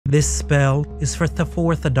This spell is for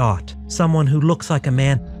Thorthadot, someone who looks like a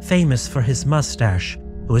man famous for his mustache,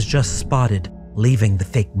 who was just spotted leaving the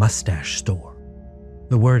fake mustache store.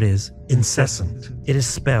 The word is incessant. It is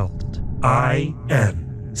spelled I-N-C-E-S-S-A-N-T.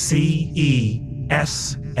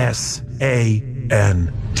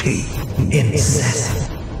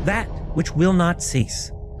 Incessant. That which will not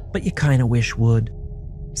cease, but you kinda wish would.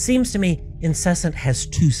 Seems to me incessant has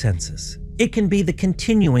two senses. It can be the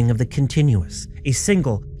continuing of the continuous, a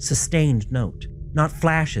single, sustained note. Not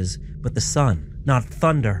flashes, but the sun. Not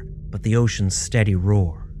thunder, but the ocean's steady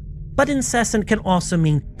roar. But incessant can also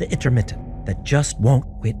mean the intermittent, that just won't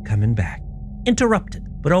quit coming back. Interrupted,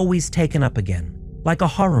 but always taken up again. Like a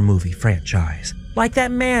horror movie franchise. Like that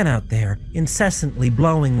man out there, incessantly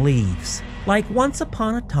blowing leaves. Like once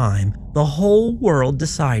upon a time, the whole world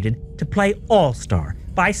decided to play All-Star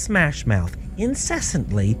by Smash Mouth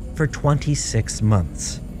incessantly for 26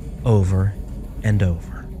 months. Over and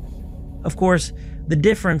over. Of course, the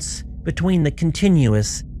difference between the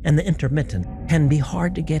continuous and the intermittent can be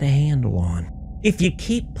hard to get a handle on. If you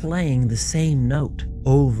keep playing the same note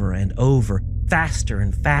over and over, faster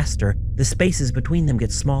and faster, the spaces between them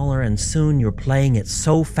get smaller, and soon you're playing it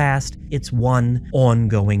so fast it's one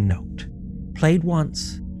ongoing note. Played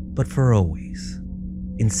once, but for always.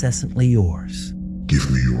 Incessantly yours. Give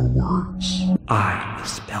me your words. I will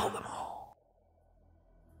spell them